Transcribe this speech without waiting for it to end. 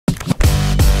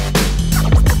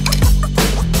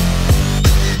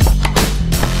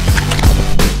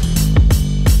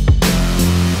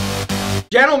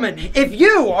Gentlemen, if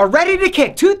you are ready to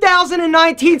kick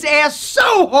 2019's ass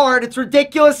so hard it's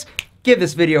ridiculous, give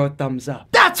this video a thumbs up.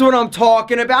 That's what I'm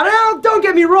talking about. Now, don't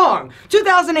get me wrong.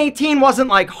 2018 wasn't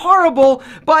like horrible,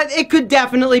 but it could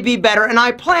definitely be better, and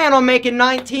I plan on making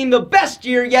 19 the best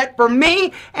year yet for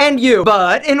me and you.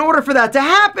 But in order for that to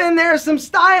happen, there are some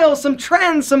styles, some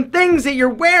trends, some things that you're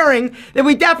wearing that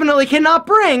we definitely cannot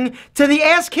bring to the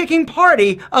ass-kicking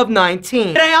party of 19.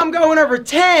 Today I'm going over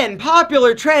 10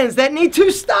 popular trends that need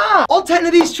to stop. All 10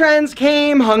 of these trends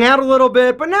came, hung out a little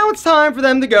bit, but now it's time for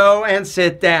them to go and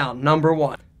sit down. Number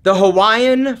 1. The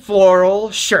Hawaiian floral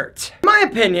shirt. In my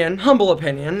opinion, humble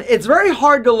opinion, it's very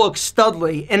hard to look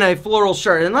studly in a floral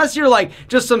shirt unless you're like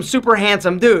just some super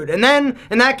handsome dude. And then,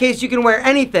 in that case, you can wear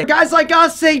anything. Guys like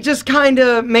us, they just kind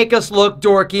of make us look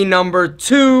dorky. Number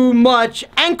 2, much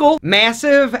ankle.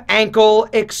 Massive ankle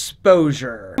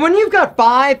exposure. When you've got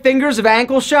 5 fingers of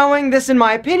ankle showing, this in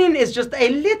my opinion is just a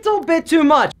little bit too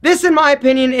much. This in my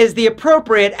opinion is the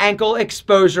appropriate ankle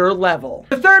exposure level.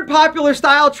 The third popular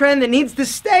style trend that needs to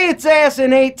stay its ass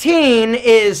in 18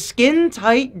 is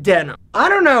skin-tight denim. I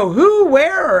don't know who,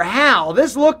 where, or how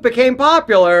this look became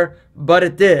popular, but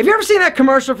it did. Have you ever seen that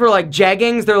commercial for like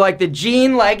jeggings? They're like the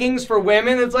jean leggings for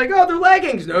women. It's like, oh, they're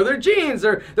leggings. No, they're jeans.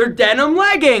 They're denim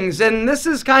leggings. And this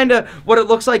is kind of what it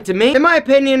looks like to me. In my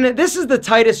opinion, this is the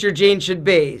tightest your jeans should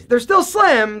be. They're still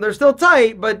slim, they're still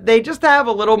tight, but they just have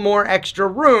a little more extra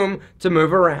room to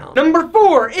move around. Number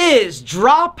 4 is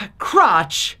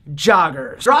drop-crotch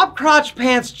joggers. Drop-crotch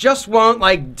pants just won't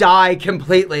like die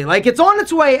completely. Like it's on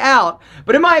its way out,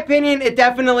 but in my opinion, it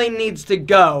definitely needs to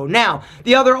go. Now,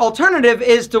 the other alternative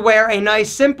is to wear a nice,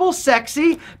 simple,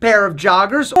 sexy pair of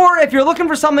joggers. Or if you're looking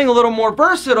for something a little more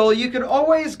versatile, you could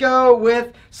always go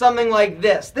with something like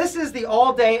this. This is the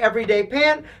all-day, everyday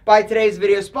pant by today's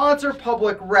video sponsor,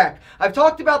 Public Rec. I've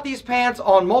talked about these pants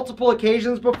on multiple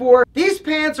occasions before. These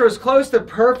pants are as close to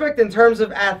perfect in terms of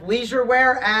athleisure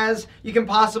wear as you can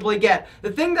possibly get.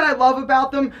 The thing that I love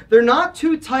about them, they're not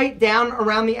too tight down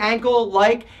around the ankle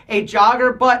like a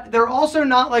jogger, but they're also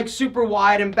not like super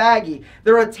wide and baggy.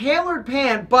 They're a tailored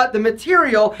pant, but the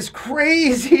material is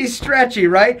crazy stretchy,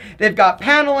 right? They've got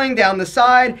paneling down the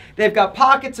side, they've got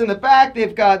pockets in the back,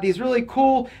 they've got these really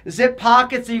cool zip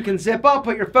pockets that you can zip up,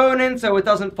 put your phone in so it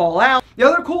doesn't fall out. The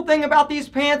other cool thing about these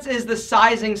pants is the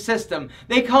sizing system.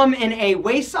 They come in a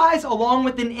waist size along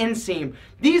with an inseam.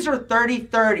 These are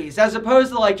 30-30s as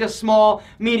opposed to like just small,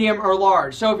 medium, or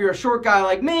large. So if you're a short guy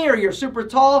like me or you're super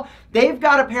tall, they've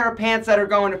got a pair of pants that are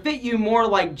going to fit you more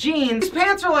like jeans. These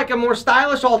pants are like a more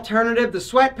stylish alternative to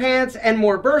sweatpants and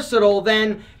more versatile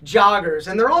than joggers.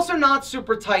 And they're also not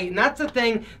super tight, and that's the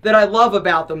thing that I love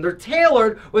about them. They're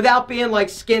tailored without being like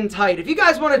skin tight. If you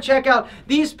guys want to check out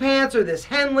these pants or this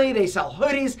Henley, they sell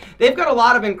hoodies. They've got a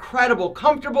lot of incredible,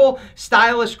 comfortable,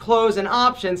 stylish clothes and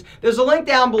options. There's a link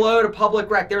down below to Public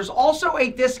Rec. There's also a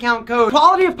discount code. The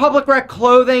quality of Public Rec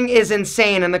clothing is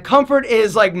insane, and the comfort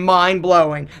is like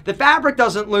mind-blowing. The fabric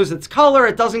doesn't lose its color.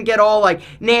 It doesn't get all like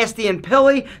nasty and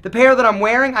pilly. The pair that I'm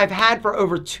wearing, I've had for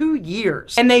over 2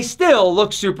 years, and they still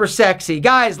look super sexy.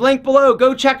 Guys, link below.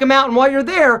 Go check them out, and while you're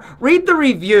there, read the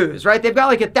reviews, right? They've got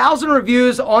like 1,000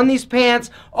 reviews on these pants,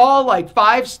 all like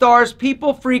 5 stars.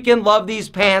 People freaking love these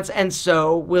pants, and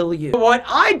so will you. What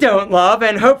I don't love,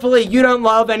 and hopefully you don't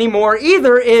love anymore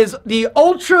either, is the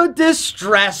ultra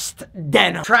distressed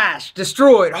denim. Trash,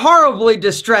 destroyed, horribly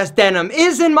distressed denim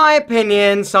is, in my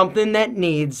opinion, something that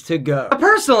needs to go.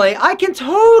 Personally, I can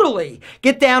totally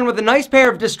get down with a nice pair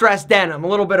of distressed denim. A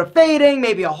little bit of fading,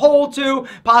 maybe a hole 2,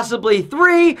 possibly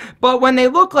 3, but when they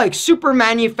look like super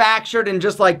manufactured and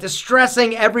just like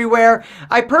distressing everywhere,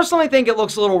 I personally think it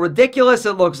looks a little ridiculous,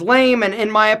 it looks lame, and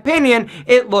in my opinion,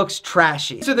 it looks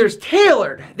trashy. So there's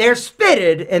tailored, there's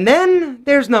fitted, and then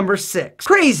there's number 6.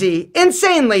 Crazy,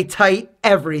 insanely tight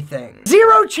everything.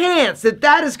 Zero chance that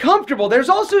that is comfortable. There's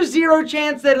also zero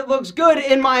chance that it looks good,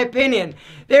 in my opinion.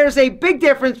 There's a big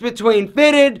difference between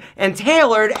fitted and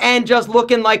tailored and just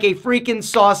looking like a freaking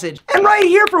sausage. And right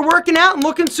here for working out and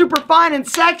looking super fine and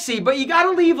sexy, but you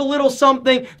gotta leave a little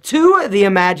something to the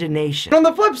imagination. On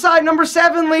the flip side, number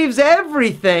 7 leaves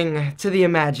everything to the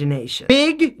imagination.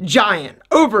 Big, giant,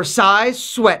 oversized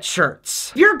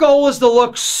sweatshirts. If your goal is to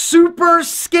look super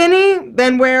skinny,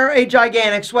 then wear a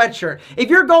gigantic sweatshirt. If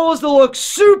your goal is to look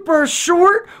super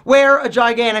short, wear a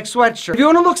gigantic sweatshirt. If you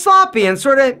want to look sloppy and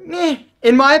sort of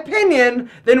in my opinion,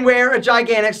 than wear a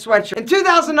gigantic sweatshirt. In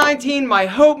 2019, my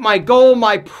hope, my goal,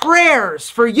 my prayers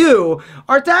for you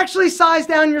are to actually size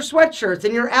down your sweatshirts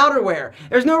and your outerwear.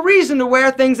 There's no reason to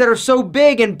wear things that are so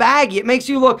big and baggy. It makes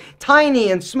you look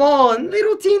tiny and small and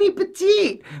little teeny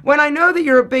petite, when I know that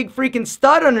you're a big freaking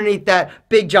stud underneath that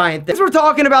big giant thing. As we're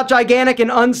talking about gigantic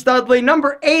and unstudly,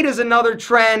 number 8 is another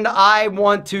trend I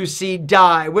want to see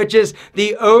die, which is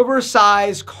the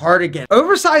oversized cardigan.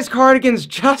 Oversized cardigans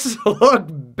just look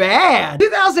bad.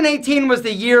 2018 was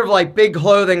the year of like big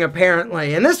clothing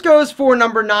apparently, and this goes for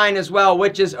number 9 as well,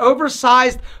 which is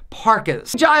oversized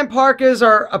parkas. Giant parkas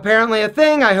are apparently a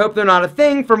thing. I hope they're not a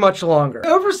thing for much longer.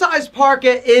 Oversized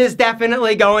parka is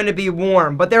definitely going to be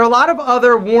warm, but there are a lot of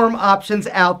other warm options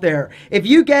out there. If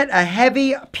you get a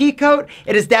heavy pea coat,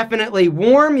 it is definitely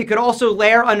warm. You could also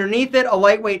layer underneath it a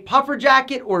lightweight puffer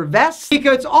jacket or vest. Pea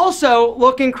coats also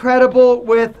look incredible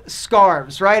with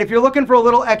scarves, right? If you're looking for a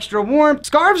little extra warmth,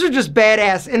 scarves are just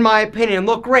badass in my opinion.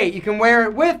 Look great. You can wear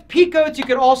it with pea coats. You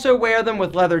could also wear them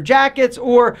with leather jackets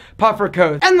or puffer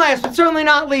coats. And last but certainly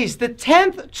not least, the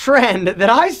 10th trend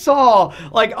that I saw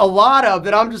like a lot of,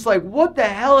 that I'm just like, what the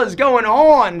hell is going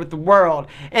on with the world?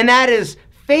 And that is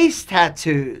face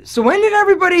tattoos. So when did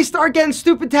everybody start getting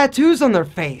stupid tattoos on their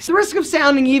face? The risk of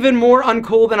sounding even more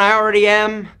uncool than I already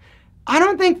am, I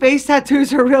don't think face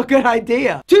tattoos are a real good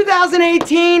idea.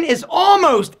 2018 is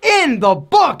almost in the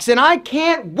books, and I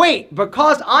can't wait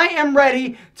because I am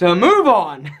ready to move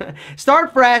on.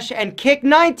 Start fresh and kick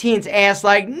 19's ass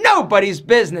like nobody's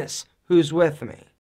business. Who's with me?